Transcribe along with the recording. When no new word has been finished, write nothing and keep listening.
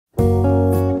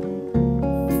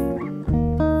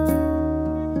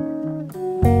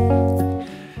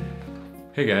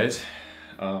Hey guys,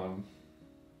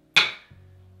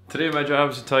 today my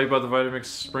job is to tell you about the Vitamix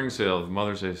spring sale, the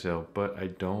Mother's Day sale, but I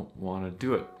don't want to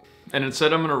do it. And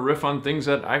instead I'm going to riff on things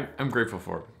that I'm grateful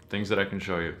for, things that I can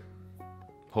show you.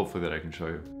 Hopefully that I can show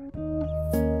you.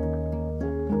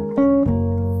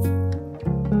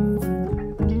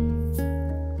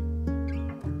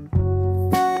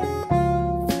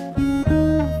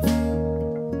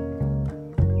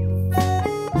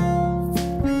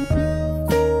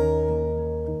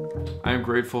 I am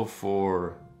grateful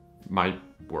for my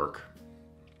work.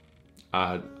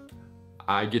 I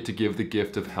get to give the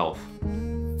gift of health. In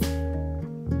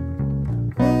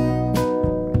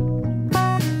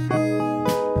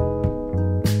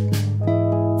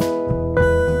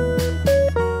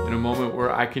a moment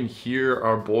where I can hear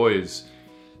our boys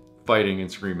fighting and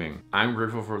screaming. I'm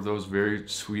grateful for those very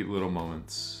sweet little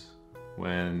moments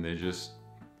when they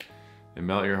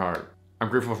melt your heart. I'm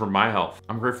grateful for my health.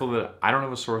 I'm grateful that I don't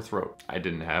have a sore throat. I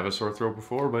didn't have a sore throat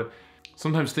before, but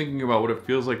sometimes thinking about what it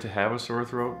feels like to have a sore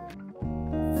throat.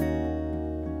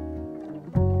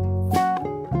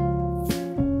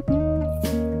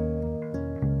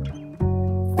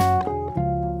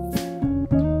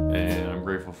 And I'm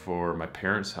grateful for my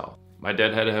parents' health. My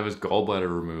dad had to have his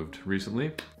gallbladder removed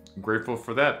recently. I'm grateful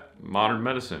for that, modern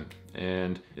medicine,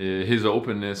 and his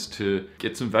openness to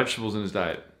get some vegetables in his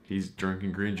diet. He's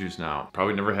drinking green juice now.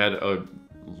 Probably never had a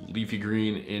leafy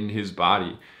green in his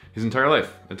body his entire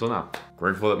life until now.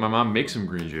 Grateful that my mom makes him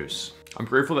green juice. I'm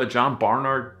grateful that John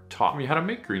Barnard taught me how to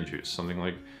make green juice, something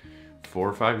like 4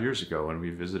 or 5 years ago when we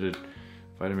visited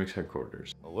Vitamix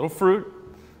headquarters. A little fruit,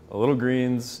 a little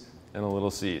greens, and a little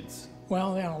seeds.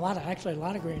 Well, yeah, actually a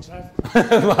lot of greens. A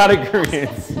lot of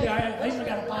greens. Yeah, I usually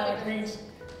got a pile of greens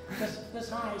this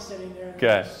high sitting there.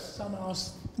 Okay. Someone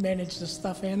else managed the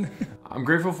stuff in. I'm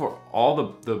grateful for all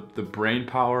the brain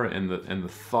power and the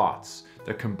thoughts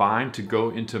that combine to go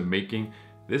into making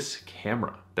this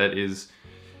camera that is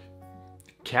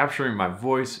capturing my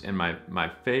voice and my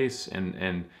face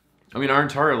and I mean our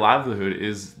entire livelihood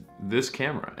is this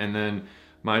camera and then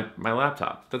my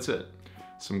laptop. That's it.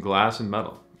 Some glass and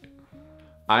metal.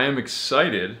 I am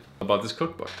excited about this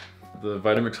cookbook, the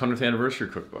Vitamix 100th anniversary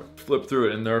cookbook. Flip through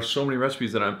it and there are so many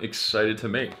recipes that I'm excited to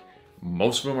make.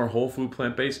 Most of them are whole food,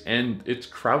 plant-based, and it's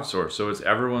crowdsourced, so it's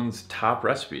everyone's top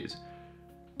recipes.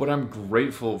 But I'm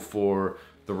grateful for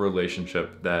the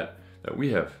relationship that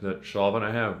we have, that Shalva and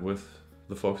I have with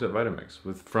the folks at Vitamix,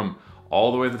 from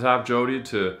all the way to the top, Jody,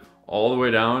 to all the way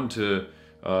down to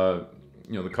the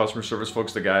customer service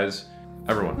folks, the guys,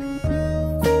 everyone.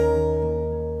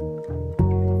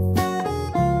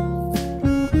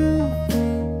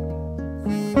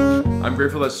 I'm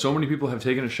grateful that so many people have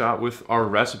taken a shot with our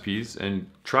recipes and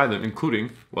tried them,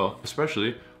 including, well,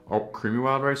 especially our creamy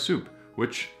wild rice soup,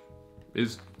 which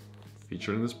is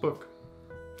featured in this book.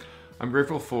 I'm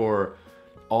grateful for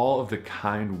all of the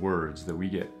kind words that we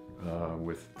get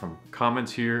from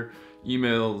comments here,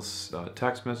 emails,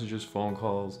 text messages, phone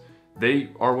calls. They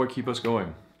are what keep us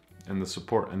going, and the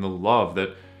support and the love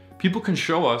that people can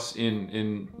show us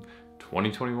in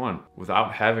 2021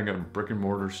 without having a brick and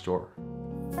mortar store.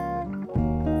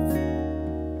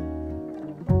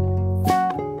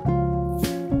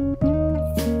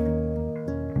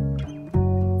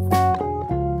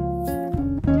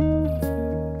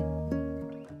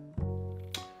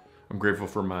 I'm grateful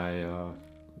for my,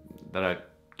 that I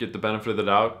get the benefit of the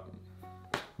doubt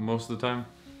most of the time.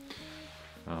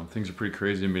 Things are pretty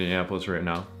crazy in Minneapolis right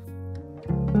now.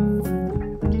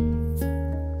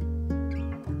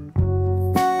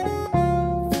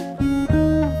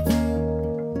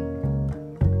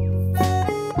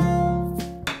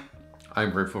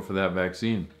 I'm grateful for that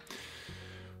vaccine.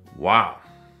 Wow.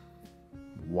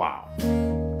 Wow.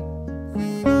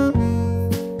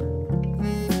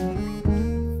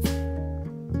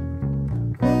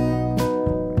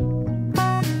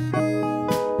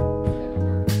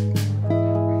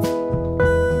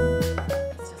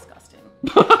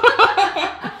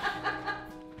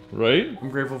 Right? I'm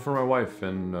grateful for my wife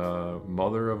and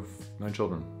mother of 9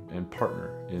 children and partner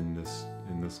in this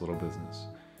little business.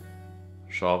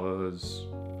 Shalva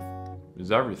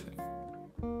is everything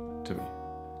to me.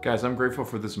 Guys, I'm grateful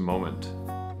for this moment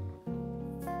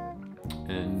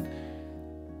and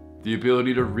the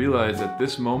ability to realize that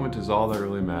this moment is all that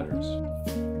really matters.